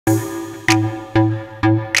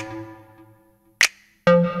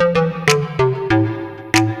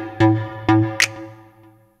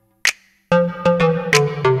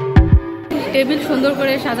Table সুন্দর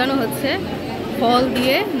করে সাজানো হচ্ছে ফল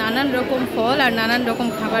দিয়ে, নানান রকম ফল আর নানান রকম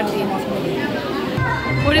খাবার দিয়ে।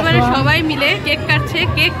 পরিবারের সবাই মিলে কেক কাটছে।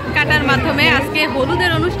 কেক কাটার মাধ্যমে আজকে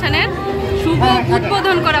হলুদের অনুষ্ঠানের শুভ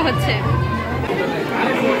উদ্বোধন করা হচ্ছে।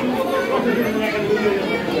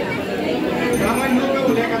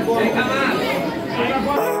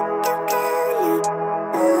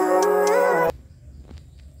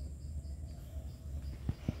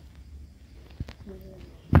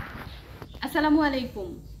 আসসালামু আলাইকুম।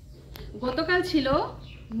 গতকাল ছিল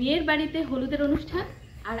মেয়ের বাড়িতে হলুদের অনুষ্ঠান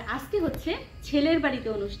আর আজকে হচ্ছে ছেলের বাড়িতে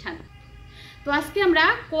অনুষ্ঠান। তো আজকে আমরা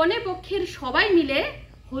কনে পক্ষের সবাই মিলে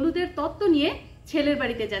হলুদের তত্ত্ব নিয়ে ছেলের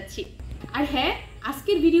বাড়িতে যাচ্ছি। আর হ্যাঁ,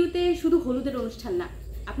 আজকের ভিডিওতে শুধু হলুদের অনুষ্ঠান না,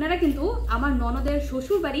 আপনারা কিন্তু আমার ননদের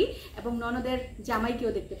শ্বশুর বাড়ি এবং ননদের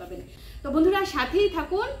জামাইকেও দেখতে পাবেন। তো বন্ধুরা সাথেই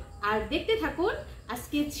থাকুন আর দেখতে থাকুন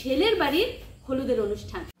আজকে ছেলের বাড়ির হলুদের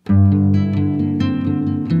অনুষ্ঠান।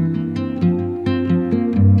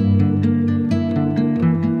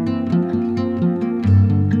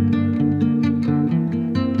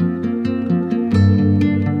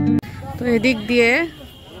 তো এদিক দিয়ে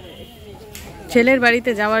ছেলের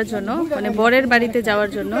বাড়িতে যাওয়ার জন্য, মানে বরের বাড়িতে যাওয়ার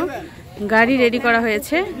জন্য গাড়ি রেডি করা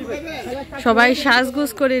হয়েছে। সবাই সাজগুজ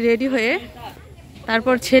করে রেডি হয়ে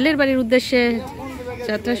তারপর ছেলের বাড়ির উদ্দেশ্যে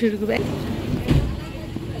যাত্রা শুরু করবে।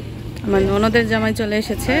 আমার ননদের জামাই চলে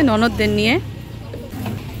এসেছে ননদদের নিয়ে।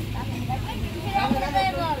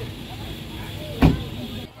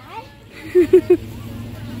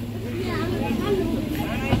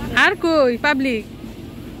 আর কই পাবলিক?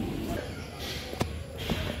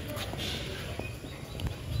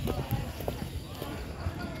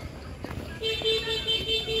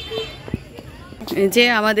 যে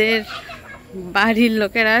আমাদের বাড়ির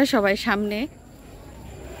লোকেরা সবাই সামনে,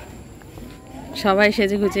 সবাই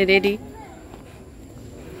সেজে গুজে রেডি।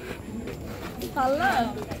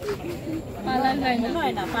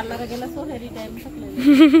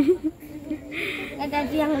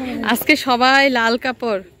 আজকে সবাই লাল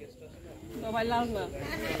কাপড়।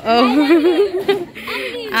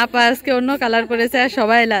 আপা আজকে অন্য কালার পরেছে আর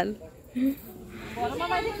সবাই লাল।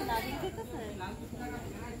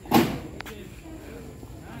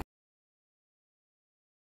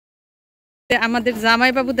 আমাদের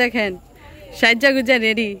জামাই বাবু দেখেন সাজ্জা গুজা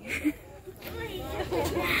রেডি।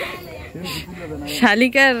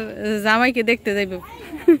 শালিকার জামাইকে দেখতে যাইব।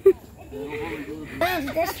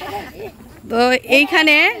 তো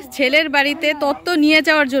এইখানে ছেলের বাড়িতে তত্ত্ব নিয়ে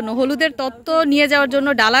যাওয়ার জন্য, হলুদের তত্ত্ব নিয়ে যাওয়ার জন্য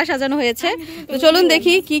ডালা সাজানো হয়েছে। তো চলুন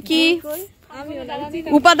দেখি কি কি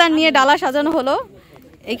উপাদান নিয়ে ডালা সাজানো হলো।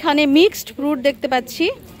 এখানে মিক্সড ফ্রুট দেখতে পাচ্ছি,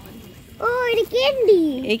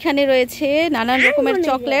 এইখানে রয়েছে নানান রকমের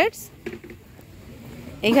চকলেটস,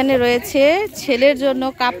 এখানে রয়েছে ছেলের জন্য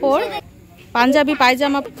কাপড়, পাঞ্জাবি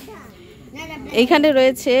পায়জামা, এইখানে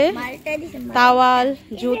রয়েছে তাওয়াল,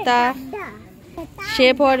 জুতা,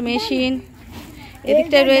 শেভ হওয়ার মেশিন,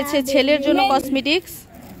 এদিকটায় রয়েছে ছেলের জন্য কসমেটিক্স,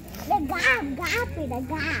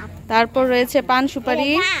 তারপর রয়েছে পান সুপারি,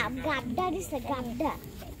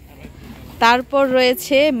 তারপর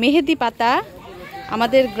রয়েছে মেহেদি পাতা,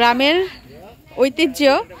 আমাদের গ্রামের ঐতিহ্য,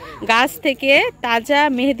 গাছ থেকে তাজা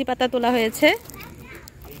মেহেদি পাতা তোলা হয়েছে।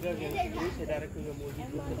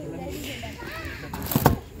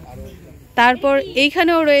 তারপর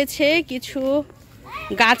এইখানেও রয়েছে কিছু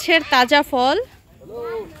গাছের তাজা ফল,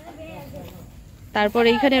 তারপর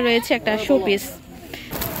এইখানে রয়েছে একটা শোপিস।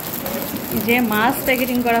 যে মাছ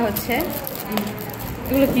প্যাকেটিং করা হচ্ছে,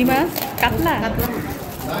 এগুলো কি মাছ? কাতলা।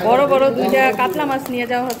 বড় বড় দুইটা কাতলা মাছ নিয়ে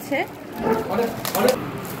যাওয়া হচ্ছে।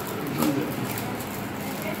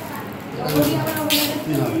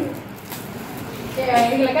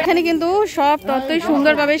 এখানে কিন্তু সব তত্ত্বই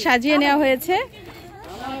সুন্দরভাবে সাজিয়ে নেওয়া হয়েছে,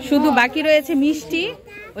 শুধু বাকি রয়েছে মিষ্টি,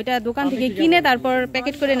 ওইটা দোকান থেকে কিনে তারপর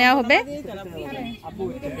প্যাকেট করে নেওয়া হবে।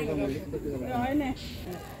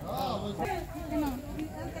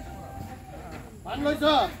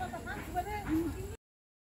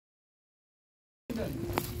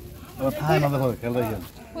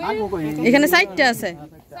 এখানে 4টা আছে,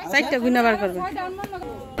 4টা গুণা বার করবে।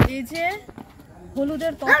 এই যে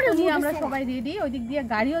হলুদের তত্ত্ব নিয়ে আমরা সবাই রেডি, ওই দিক দিয়ে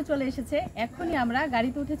গাড়িও চলে এসেছে। এখনই আমরা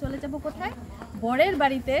গাড়িতে উঠে চলে যাব কোথায়? বরের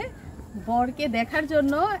বাড়িতে, বরকে দেখার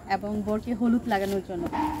জন্য এবং বরকে হলুদ লাগানোর জন্য।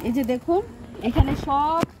 এই যে দেখুন, এখানে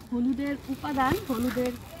সব হলুদের উপাদান,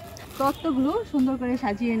 হলুদের তত্ত্বগুলো সুন্দর করে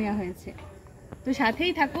সাজিয়ে নেওয়া হয়েছে। তো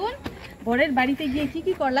সাথেই থাকুন, বরের বাড়িতে গিয়ে কি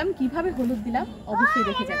কি করলাম, কিভাবে হলুদ দিলাম অবশ্যই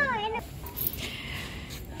দেখে যাবেন।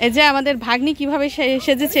 এই যে আমাদের ভাগ্নি কিভাবে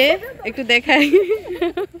সেজেছে একটু দেখাই।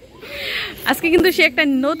 আজকে কিন্তু সে একটা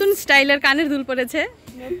নতুন স্টাইলের কানের দুল পরেছে,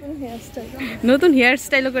 নতুন হেয়ার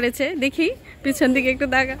স্টাইলও করেছে। দেখি পিছন দিকে একটু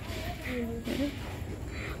দেখা।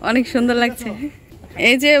 অনেক সুন্দর লাগছে।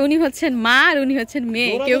 এই যে উনি হচ্ছেন মা আর উনি হচ্ছেন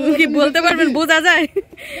মেয়ে। কেউ কি বলতে পারবেন বোঝা যায়?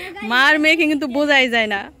 মা আর মেয়েকে কিন্তু বোঝাই যায়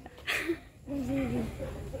না।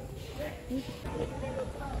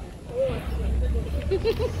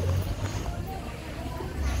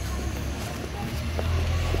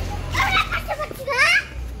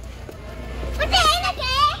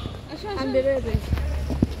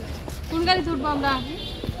 কোন গাড়ি উঠবো আমরা?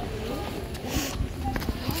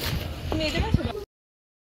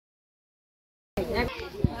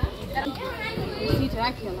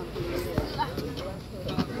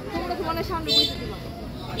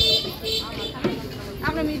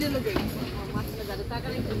 আমরা মিডলে যাই।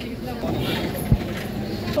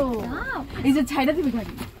 এই যে ছাইড়া দিবি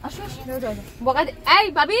গাড়ি। আসো বকা এই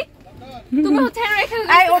ভাবি তুমি হচ্ছে এখানে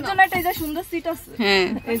এই ওর জন্য একটা এই যে সুন্দর সিট আছে। হ্যাঁ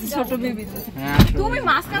এই যে ছোট বেবি। তুমি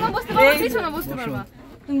মাঝখানে বসতে পারবা পিছনে বসতে পারবা।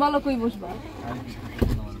 তুমি বলো কই বসবা।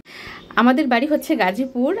 আমাদের বাড়ি হচ্ছে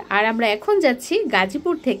গাজীপুর আর আমরা এখন যাচ্ছি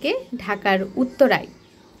গাজীপুর থেকে ঢাকার উত্তরায়।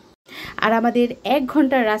 আর আমাদের 1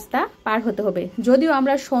 ঘন্টার রাস্তা পার হতে হবে। যদিও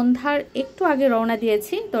আমরা সন্ধ্যার একটু আগে রওনা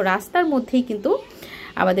দিয়েছি, তো রাস্তার মধ্যেই কিন্তু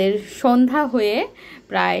আমাদের সন্ধ্যা হয়ে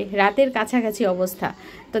প্রায় রাতের কাছাকাছি অবস্থা।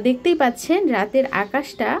 তো দেখতেই পাচ্ছেন রাতের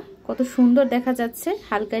আকাশটা কত সুন্দর দেখা যাচ্ছে,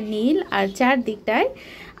 হালকা নীল আর চারদিকটায়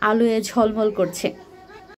আলোয় ঝলমল করছে।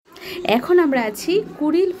 এখন আমরা আছি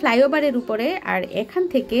কুড়িল ফ্লাইওভারের উপরে আর এখান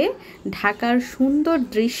থেকে ঢাকার সুন্দর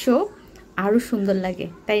দৃশ্য আরও সুন্দর লাগে,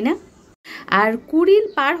 তাই না? আর কুড়িল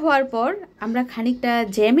পার হওয়ার পর আমরা খানিকটা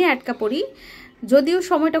জ্যামে আটকা পড়ি। যদিও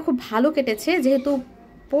সময়টা খুব ভালো কেটেছে, যেহেতু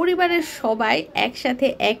পরিবারের সবাই একসাথে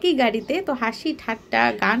একই গাড়িতে, তো হাসি ঠাট্টা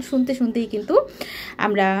গান শুনতে শুনতেই কিন্তু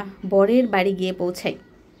আমরা বরের বাড়ি গিয়ে পৌঁছাই।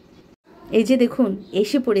 এই যে দেখুন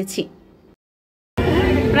এসে পড়েছি।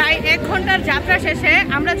 প্রায় 1 ঘন্টার যাত্রা শেষে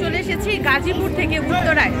আমরা চলে এসেছি গাজীপুর থেকে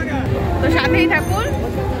উত্তরায়। তো সাথেই থাকুন,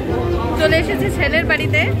 চলে এসেছি ছেলের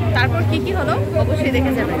বাড়িতে। তারপর কি কি হলো অবশ্যই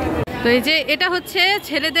দেখে যাবেন। তো এই যে এটা হচ্ছে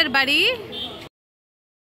ছেলেদের বাড়ি।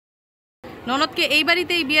 ননদকে এই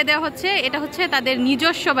বাড়িতেই বিয়ে দেওয়া হচ্ছে। এটা হচ্ছে তাদের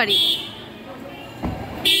নিজস্ব বাড়ি।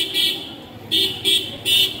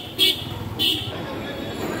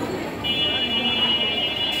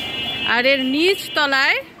 আর এর নিচ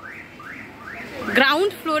তলায়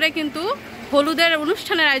গ্রাউন্ড ফ্লোরে কিন্তু হলুদের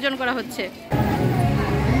অনুষ্ঠানের আয়োজন করা হচ্ছে।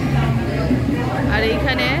 আর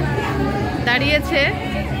এইখানে দাঁড়িয়েছে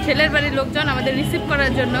ছেলের বাড়ির লোকজন আমাদের রিসিভ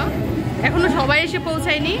করার জন্য। এখনো সবাই এসে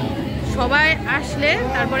পৌঁছায়নি, সবাই আসলে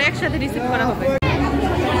তারপরে একসাথে রিসিভ করা হবে।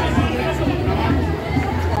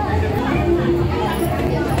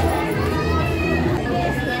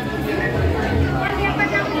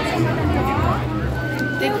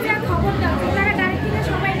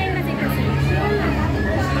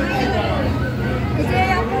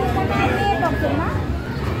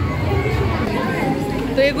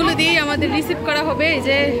 তো এগুলো দিয়েই আমাদের রিসিভ করা হবে। এই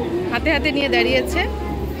যে হাতে হাতে নিয়ে দাঁড়িয়েছে।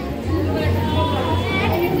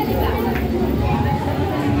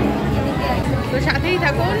 তো সাথেই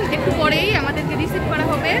থাকুন, একটু পরেই আমাদেরকে রিসিভ করা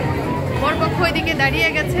হবে। বরপক্ষ ওইদিকে দাঁড়িয়ে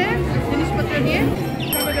গেছে জিনিসপত্র নিয়ে।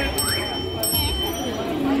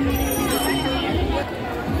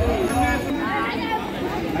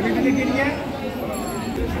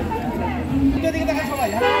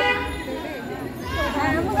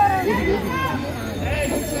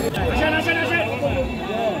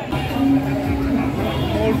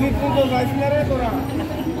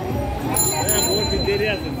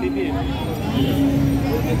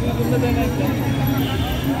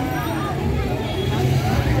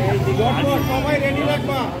 সবাই রেডি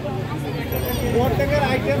রাখবা, প্রত্যেকের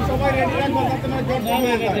আইটেম সবাই রেডি রাখবা, যাতে না জট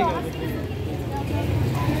হয়ে যায়।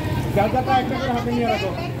 যা যাটা একটা করে হাতে নিয়ে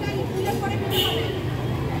রাখো।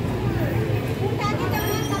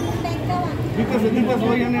 দিতেছে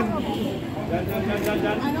ওইখানে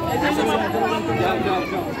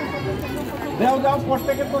যাও যাও,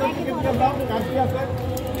 প্রত্যেকের করে টিকিট দিয়ে দাও। কাজটি আছে,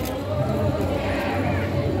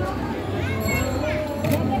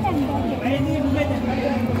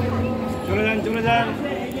 চলে যান চলে যান।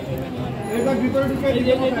 এবার ভিতরে ঢুকে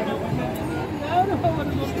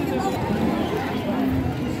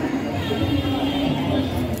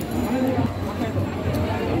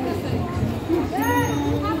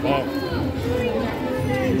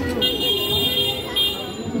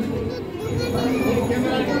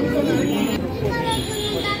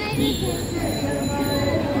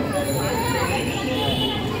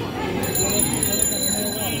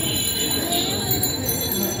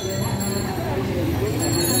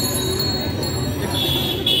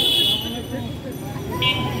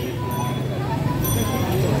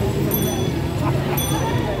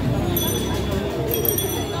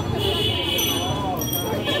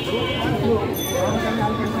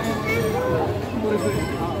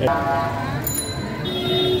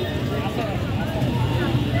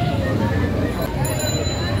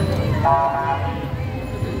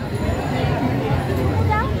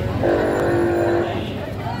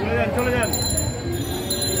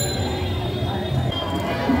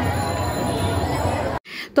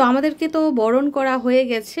আমাদেরকে তো বরণ করা হয়ে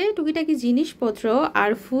গেছে, টুকিটাকি জিনিসপত্র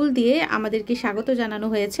আর ফুল দিয়ে আমাদেরকে স্বাগত জানানো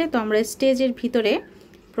হয়েছে। তো আমরা স্টেজের ভিতরে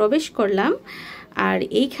প্রবেশ করলাম। আর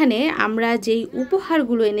এইখানে আমরা যেই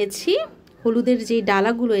উপহারগুলো এনেছি, হলুদের যেই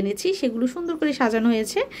ডালাগুলো এনেছি, সেগুলো সুন্দর করে সাজানো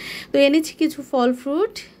হয়েছে। তো এনেছি কিছু ফল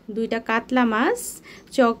ফ্রুট, 2টা কাতলা মাছ,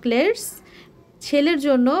 চকলেটস, ছেলের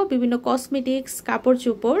জন্য বিভিন্ন কসমেটিক্স, কাপড়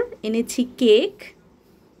চোপড়, এনেছি কেক।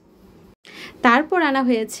 তারপর আনা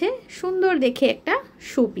হয়েছে সুন্দর দেখে একটা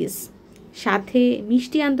শোপিস, সাথে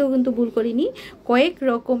মিষ্টি আনতেও কিন্তু ভুল করিনি। কয়েক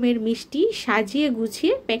রকমের মিষ্টি সাজিয়ে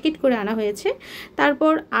গুছিয়ে প্যাকেট করে আনা হয়েছে।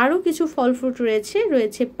 তারপর আরও কিছু ফল ফ্রুট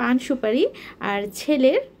রয়েছে পান সুপারি আর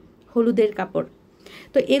ছেলের হলুদের কাপড়।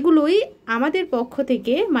 তো এগুলোই আমাদের পক্ষ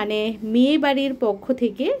থেকে, মানে মেয়ে বাড়ির পক্ষ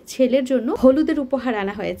থেকে ছেলের জন্য হলুদের উপহার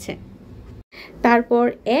আনা হয়েছে। তারপর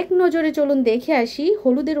এক নজরে চলুন দেখে আসি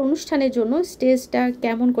হলুদের অনুষ্ঠানের জন্য স্টেজটা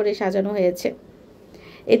কেমন করে সাজানো হয়েছে।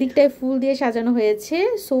 এদিকটায় ফুল দিয়ে সাজানো হয়েছে,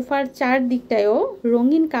 সোফার চারদিকটায়ও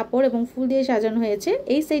রঙিন কাপড় এবং ফুল দিয়ে সাজানো হয়েছে,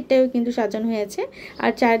 এই সাইডটায়ও কিন্তু সাজানো হয়েছে।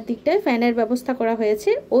 আর চারদিকটায় ফ্যানের ব্যবস্থা করা হয়েছে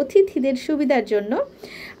অতিথিদের সুবিধার জন্য।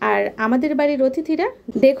 আর আমাদের বাড়ির অতিথিরা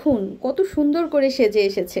দেখুন কত সুন্দর করে সেজে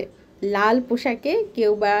এসেছে, লাল পোশাকে,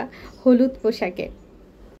 কেউ বা হলুদ পোশাকে।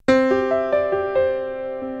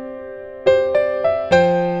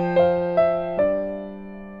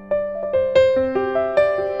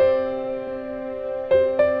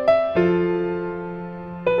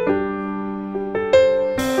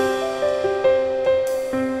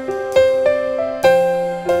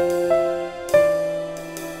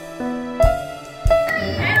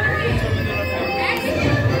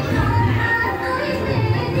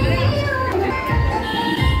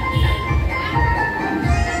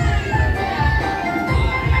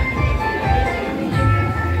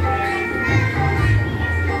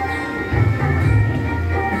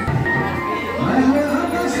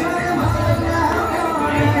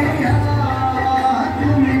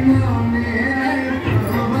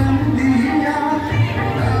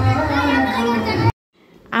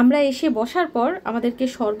 আমরা এসে বসার পর আমাদেরকে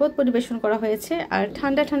শরবত পরিবেশন করা হয়েছে। আর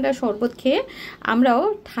ঠান্ডা ঠান্ডা শরবত খেয়ে আমরাও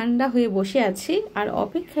ঠান্ডা হয়ে বসে আছি আর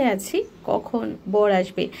অপেক্ষায় আছি কখন বর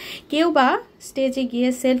আসবে। কেউ বা স্টেজে গিয়ে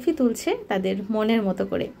সেলফি তুলছে তাদের মনের মতো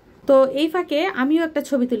করে। তো এই ফাঁকে আমিও একটা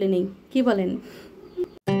ছবি তুলে নিই, কি বলেন?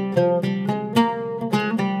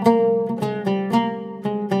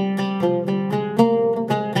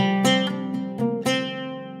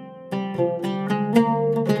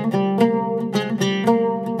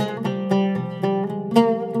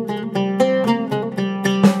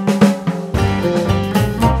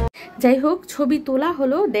 যাই হোক, ছবি তোলা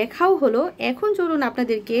হলো, দেখাও হলো। এখন চলুন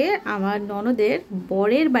আপনাদেরকে আমার ননদের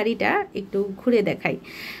বরের বাড়িটা একটু ঘুরে দেখাই।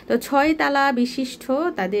 তো 6 তলা বিশিষ্ট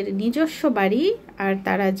তাদের নিজস্ব বাড়ি, আর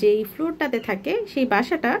তারা যেই ফ্লোরটাতে থাকে সেই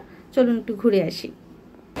বাসাটা চলুন একটু ঘুরে আসি।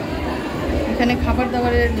 এখানে খাবার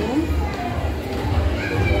দাবারের রুম,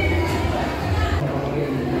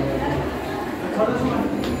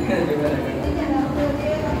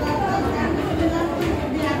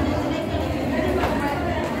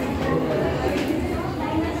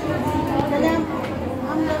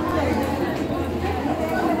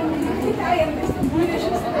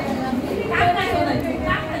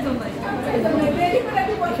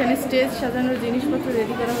 এখানে স্টেজ সাজানোর জিনিসপত্র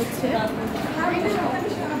রেডি করা হচ্ছে।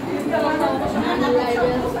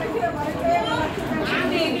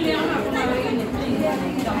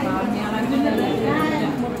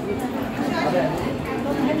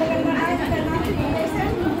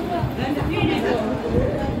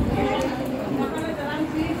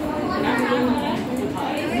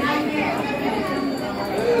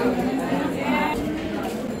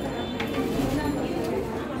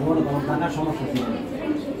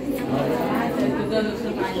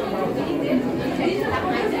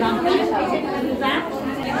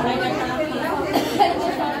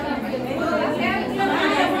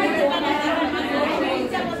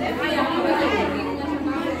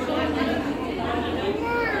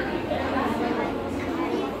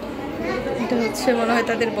 এটা হচ্ছে মনে হয়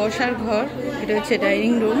তাদের বসার ঘর, এটা হচ্ছে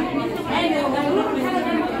ডাইনিং রুম।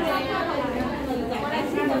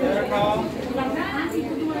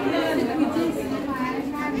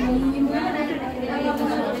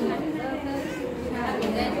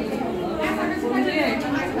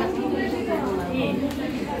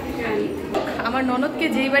 আমার ননদকে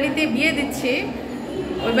যেই বাড়িতে বিয়ে দিচ্ছে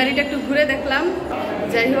ওই বাড়িটা একটু ঘুরে দেখলাম।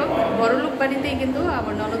 যাই হোক, বড়লোক বাড়িতেই কিন্তু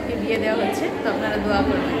আমার ননদকে বিয়ে দেওয়া হচ্ছে। তো আপনারা দোয়া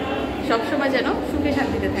করবেন সবসময় যেন সুখে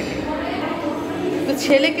শান্তিতে থাকে। তো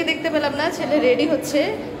ছেলেকে দেখতে পেলাম না, ছেলে রেডি হচ্ছে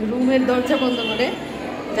রুমের দরজা বন্ধ করে।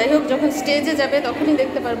 যাই হোক, যখন স্টেজে যাবে তখনই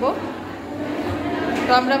দেখতে পারবো।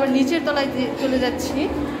 তো আমরা আবার নিচের তলায় চলে যাচ্ছি।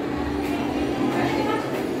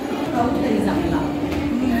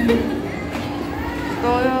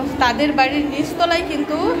 তো তাদের বাড়ির নিচতলায়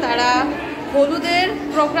কিন্তু তারা হলুদের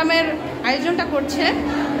প্রোগ্রামের আয়োজনটা করছে।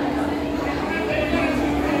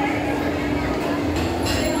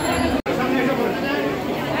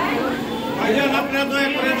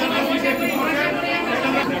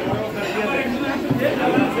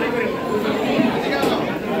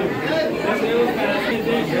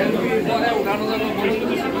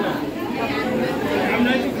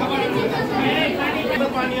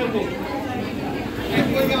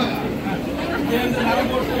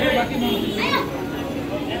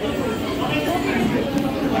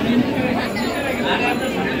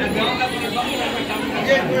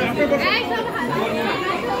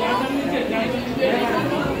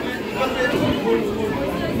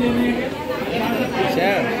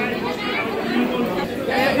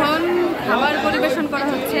 এখন খাবার পরিবেশন করা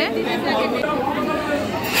হচ্ছে,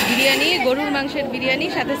 বিরিয়ানি, গরুর মাংসের বিরিয়ানি,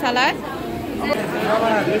 সাথে সালাদ।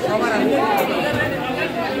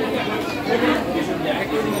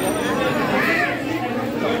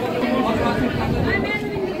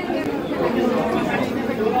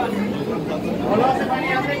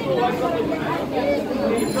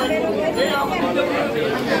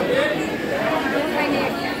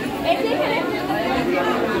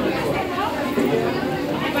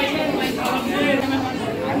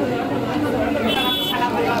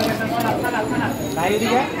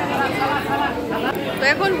 তো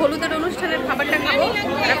এখন হলুদের অনুষ্ঠানের খাবারটা খাবো,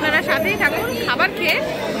 আর আপনারা সাথেই থাকুন। খাবার খেয়ে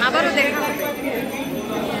আবারও দেখা হবে।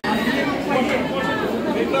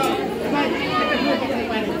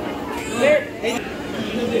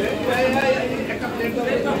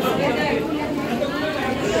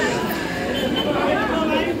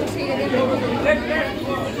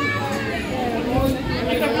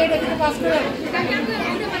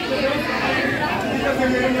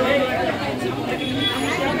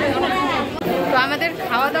 তো আমাদের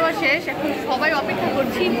খাওয়া দাওয়া শেষ, এখন সবাই অপেক্ষা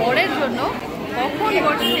করছি বরের জন্য, কখন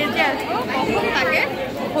বর স্টেজে আসবো, কখন তাকে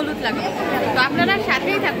হলুদ লাগাবো। তো আপনারা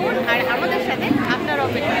সাথেই থাকুন আর আমাদের সাথে আপনারা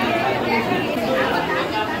অপেক্ষা।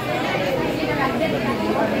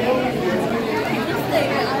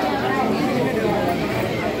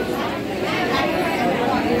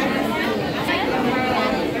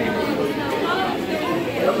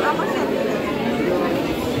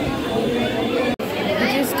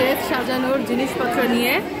 স্টেজ সাজানোর জিনিসপত্র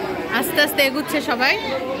নিয়ে আস্তে আস্তে এগুচ্ছে সবাই।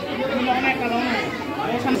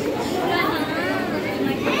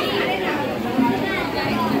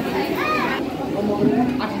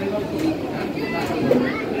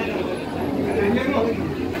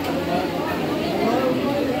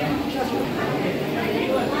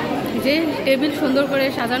 যে টেবিল সুন্দর করে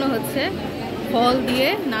সাজানো হচ্ছে ফল দিয়ে,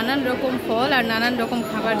 নানান রকম ফল আর নানান রকম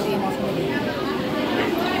খাবার দিয়ে।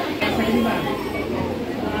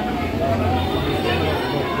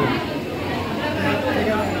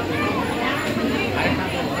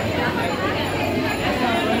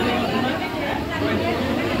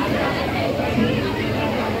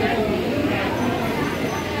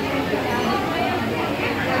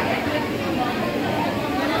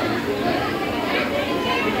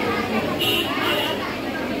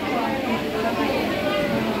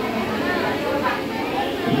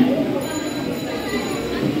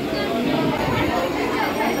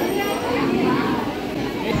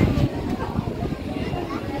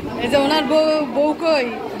 এই যে ওনার বউ কই,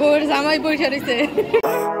 বউয়ের জামাই বসে রয়েছে।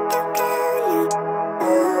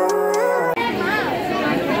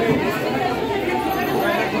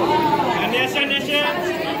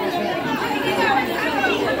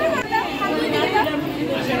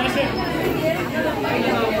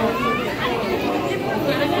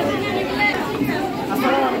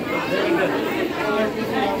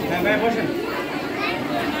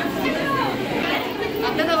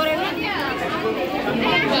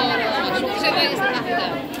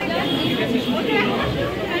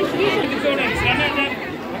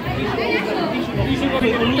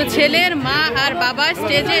 তো ছেলের মা আর বাবা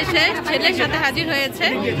স্টেজে এসে ছেলের সাথে হাজির হয়েছে।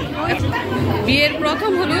 বিয়ের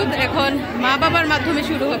প্রথম হলুদ এখন মা বাবার মাধ্যমে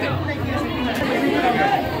শুরু হবে।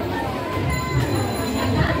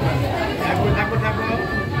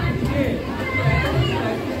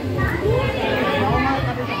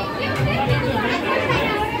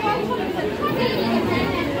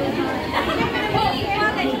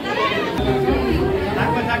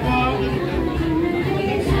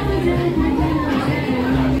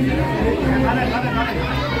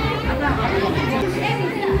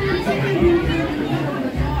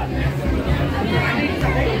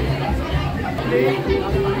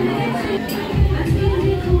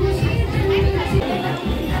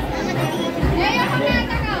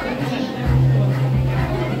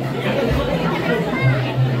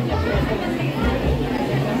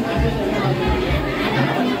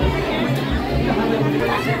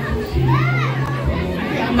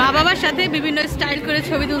 সাথে বিভিন্ন স্টাইল করে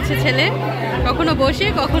ছবি তুলছে ছেলে, কখনো বসে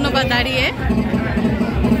কখনো বা দাঁড়িয়ে।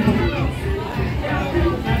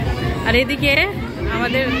 আর এদিকে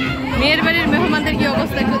আমাদের মেয়ের বাড়ির মেহমানদের কি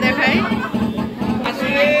অবস্থা একটু দেখায়।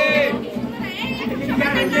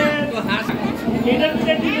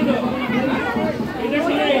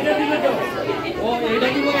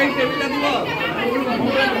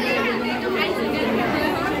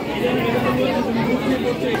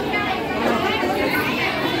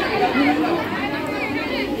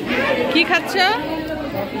 কি খাচ্ছ?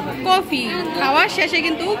 কফি। খাওয়ার শেষে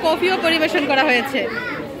কিন্তু কফিও পরিবেশন করা হয়েছে।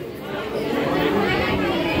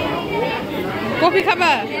 কফি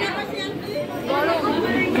খাবা?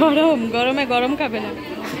 গরম, গরমে গরম খাবে না।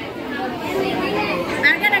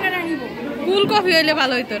 কুল কফি হইলে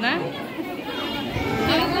ভালো হইতো না?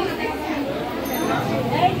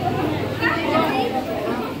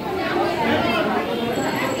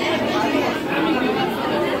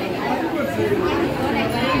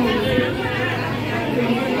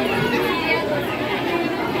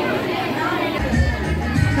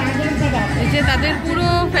 এই যে তাদের পুরো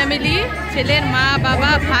ফ্যামিলি, ছেলের মা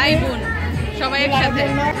বাবা ভাই বোন সবাই একসাথে।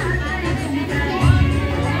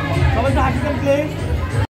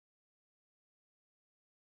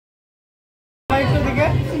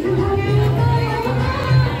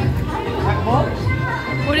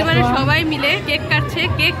 পরিবারের সবাই মিলে কেক কাটছে।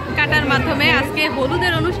 কেক কাটার মাধ্যমে আজকে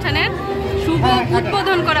হলুদের অনুষ্ঠানের শুভ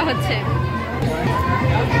উদ্বোধন করা হচ্ছে।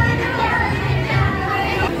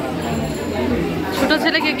 ছোট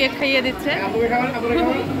ছেলেকে কেক খাইয়ে দিচ্ছে,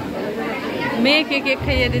 মেয়েকে কেক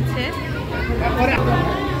খাইয়ে দিচ্ছে,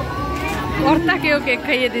 কর্তাকেও কেক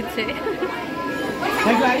খাইয়ে দিচ্ছে।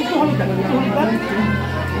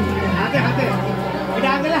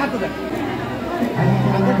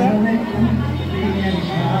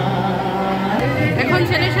 এখন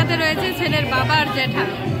ছেলের সাথে রয়েছে ছেলের বাবার জ্যাঠা।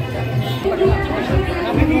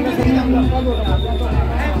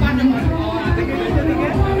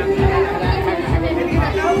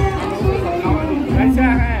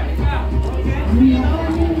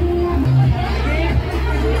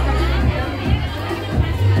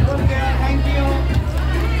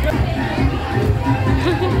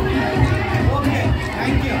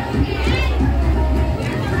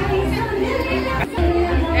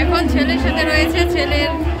 এখন ছেলের সাথে রয়েছে ছেলের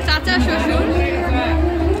চাচা শ্বশুর।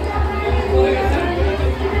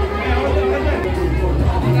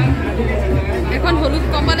 এখন হলুদ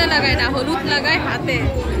কপালে লাগায় না, হলুদ লাগায় হাতে।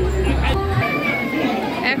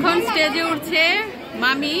 এখন স্টেজে উঠছে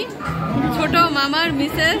মামি, ছোট মামার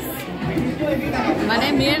মিসেস, মানে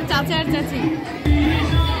মেয়ের চাচা আর চাচি।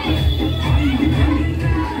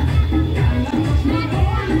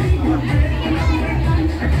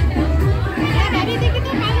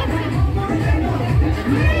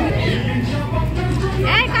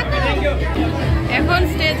 এখন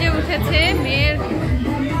স্টেজে উঠেছে মেয়ের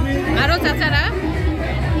আরো চাচারা।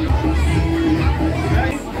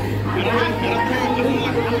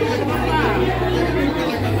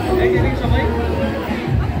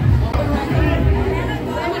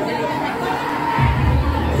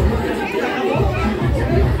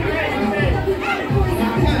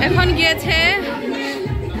 এখন গিয়েছে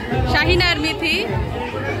শাহিনা আর মিথি,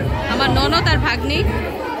 আমার ননদ আর ভাগ্নি।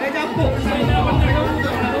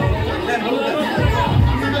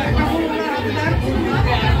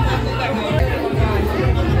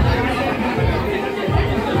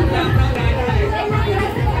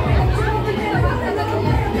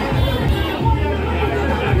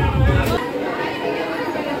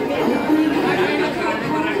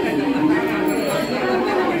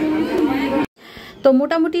 তো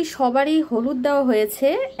মোটামুটি সবারই হলুদ দেওয়া হয়েছে।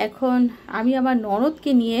 এখন আমি আমার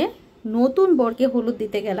ননদকে নিয়ে নতুন বরকে হলুদ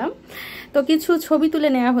দিতে গেলাম। তো কিছু ছবি তুলে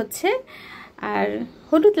নেওয়া হচ্ছে আর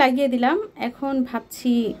হলুদ লাগিয়ে দিলাম। এখন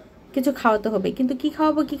ভাবছি কিছু খাওয়াতে হবে, কিন্তু কি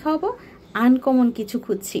খাওয়াবো আনকমন কিছু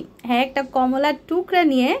খুঁজছি। হ্যাঁ, একটা কমলার টুকরা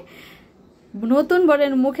নিয়ে নতুন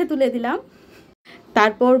বরের মুখে তুলে দিলাম।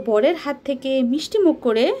 তারপর বরের হাত থেকে মিষ্টি মুখ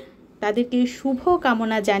করে তাদেরকে শুভ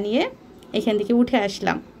কামনা জানিয়ে এখান থেকে উঠে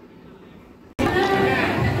আসলাম।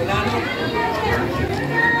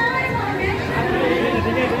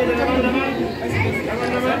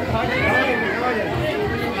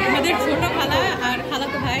 আমাদের ছোট খালা আর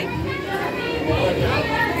খালাতো ভাই,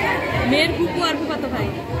 মেয়ের ফুপু আর ফুফাতো ভাই।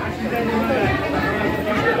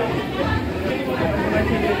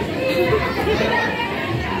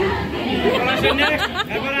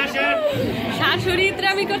 শাশুড়ি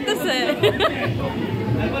ইতরামি করতেছে।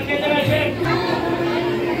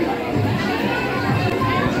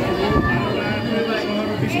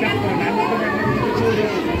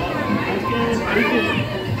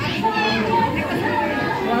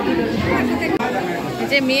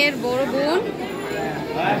 যে মেয়ের বড় বোন,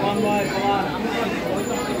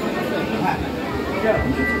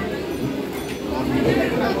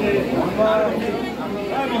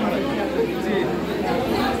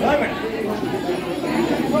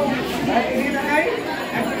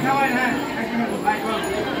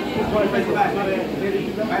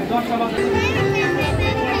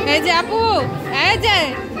 এই যে আপু, এই যে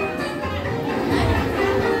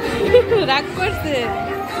রাগ করছে।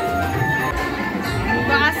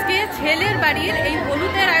 তো আজকে ছেলের বাড়ির এই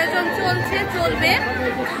হলুদের আয়োজন চলবে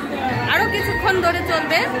আরো কিছুক্ষণ ধরে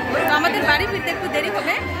চলবে। তো আমাদের বাড়ি ফিরতে একটু দেরি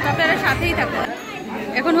হবে, তো আপনারা সাথেই থাকুন।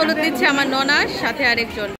 এখন হলুদ দিচ্ছে আমার ননার সাথে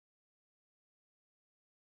আরেকজন।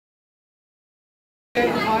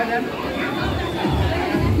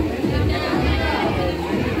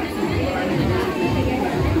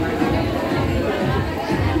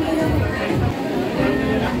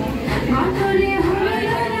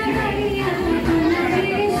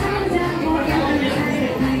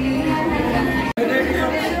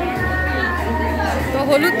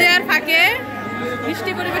 হলুদ দেওয়ার ফাঁকে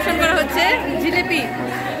মিষ্টি পরিবেশন করা হচ্ছে, জিলেপি।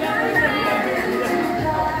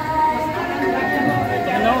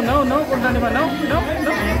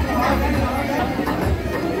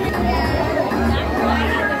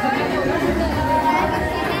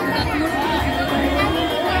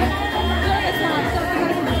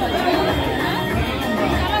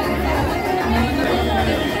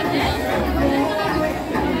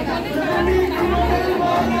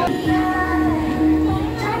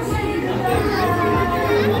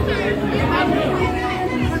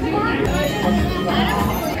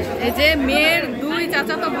 এই যে মেয়ের দুই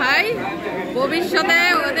চাচাতো ভাই, ভবিষ্যতে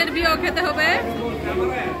ওদের বিয়ে খেতে হবে,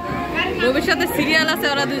 ভবিষ্যতে সিরিয়াল আছে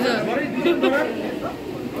ওরা দুজন,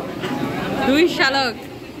 দুই শালক।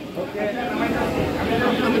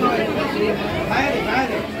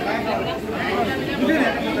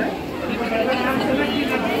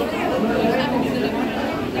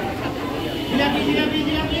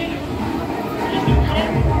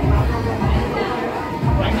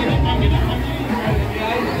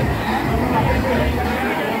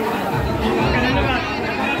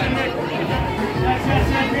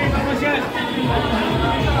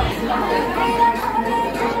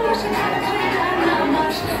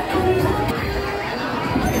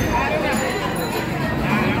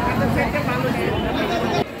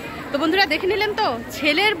 তো বন্ধুরা দেখে নিলেন তো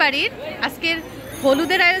ছেলের বাড়ির আজকের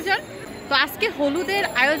হলুদের আয়োজন। তো আজকে হলুদের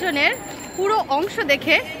আয়োজনের পুরো অংশ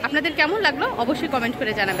দেখে আপনাদের কেমন লাগলো অবশ্যই কমেন্ট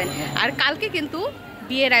করে জানাবেন। আর কালকে কিন্তু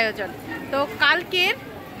বিয়ের আয়োজন, তো কালকের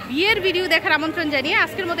বিয়ের ভিডিও দেখার আমন্ত্রণ জানিয়ে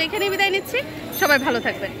আজকের মতো এখানেই বিদায় নিচ্ছি। সবাই ভালো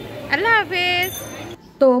থাকবেন, আল্লাহ হাফেজ।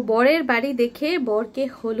 তো বরের বাড়ি দেখে বরকে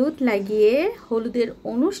হলুদ লাগিয়ে হলুদের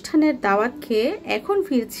অনুষ্ঠানের দাওয়াত খেয়ে এখন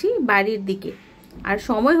ফিরছি বাড়ির দিকে। আর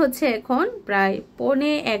সময় হচ্ছে এখন প্রায়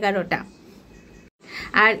 11:15।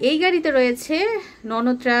 আর এই গাড়িতে রয়েছে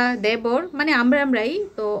ননদরা, দেবর, মানে আমরাই।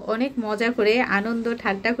 তো অনেক মজা করে আনন্দ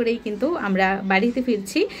ঠাট্টা করেই কিন্তু আমরা বাড়িতে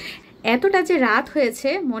ফিরছি। এতটা যে রাত হয়েছে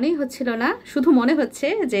মনেই হচ্ছিল না, শুধু মনে হচ্ছে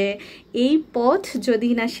যে এই পথ যদি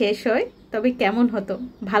না শেষ হয় তবে কেমন হতো,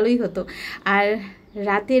 ভালোই হতো। আর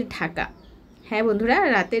রাতের ঢাকা, হ্যাঁ বন্ধুরা,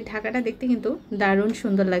 রাতের ঢাকাটা দেখতে কিন্তু দারুণ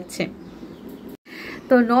সুন্দর লাগছে।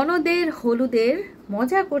 তো ননদের হলুদের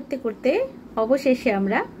মজা করতে করতে অবশেষে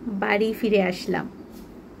আমরা বাড়ি ফিরে আসলাম।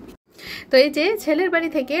 তো এই যে ছেলের বাড়ি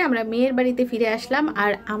থেকে আমরা মেয়ের বাড়িতে ফিরে আসলাম।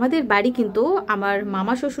 আর আমাদের বাড়ি কিন্তু আমার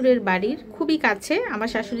মামা শ্বশুরের বাড়ির খুবই কাছে, আমার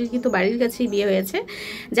শাশুড়ির কিন্তু বাড়ির কাছেই বিয়ে হয়েছে।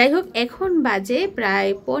 যাই হোক, এখন বাজে প্রায়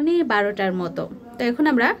 11:15 মতো। তো এখন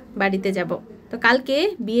আমরা বাড়িতে যাব। তো কালকে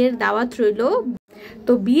বিয়ের দাওয়াত রইল।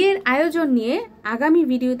 তো বিয়ের আয়োজন নিয়ে আগামী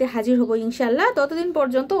ভিডিওতে হাজির হব ইনশাল্লাহ। ততদিন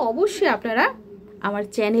পর্যন্ত অবশ্যই আপনারা আমার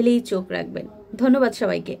চ্যানেলেই চোখ রাখবেন। ধন্যবাদ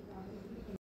সবাইকে।